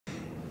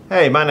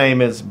Hey, my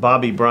name is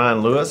Bobby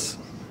Brian Lewis.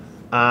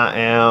 I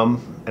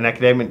am an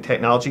academic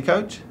technology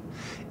coach,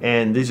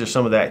 and these are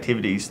some of the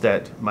activities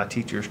that my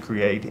teachers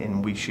create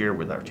and we share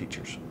with our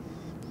teachers.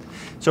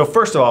 So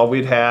first of all,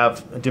 we'd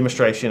have a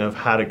demonstration of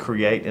how to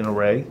create an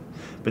array,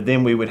 but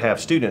then we would have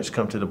students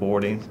come to the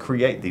board and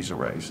create these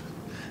arrays.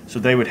 So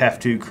they would have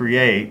to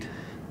create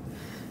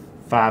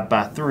 5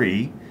 by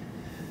 3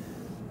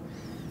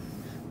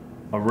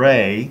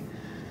 array,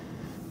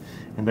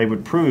 and they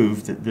would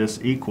prove that this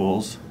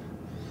equals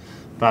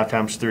 5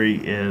 times 3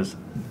 is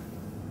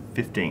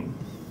 15.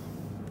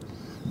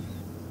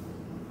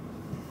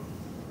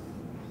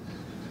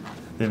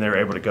 Then they're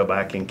able to go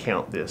back and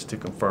count this to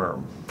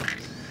confirm.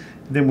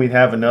 Then we'd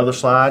have another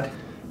slide.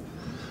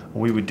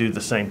 We would do the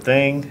same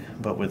thing,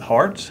 but with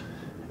hearts.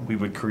 We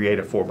would create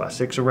a 4 by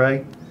 6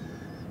 array.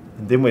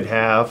 And then we'd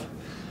have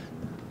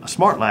a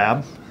smart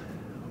lab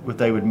where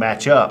they would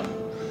match up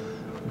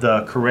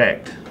the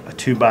correct, a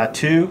 2 by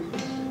 2,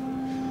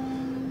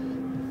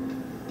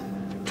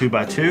 2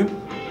 by 2.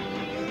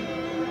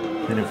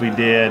 And if we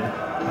did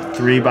a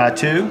 3 by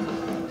 2,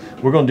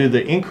 we're going to do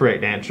the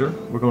incorrect answer.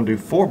 We're going to do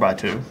 4 by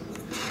 2.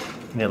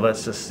 And it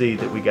lets us see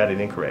that we got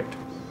it incorrect.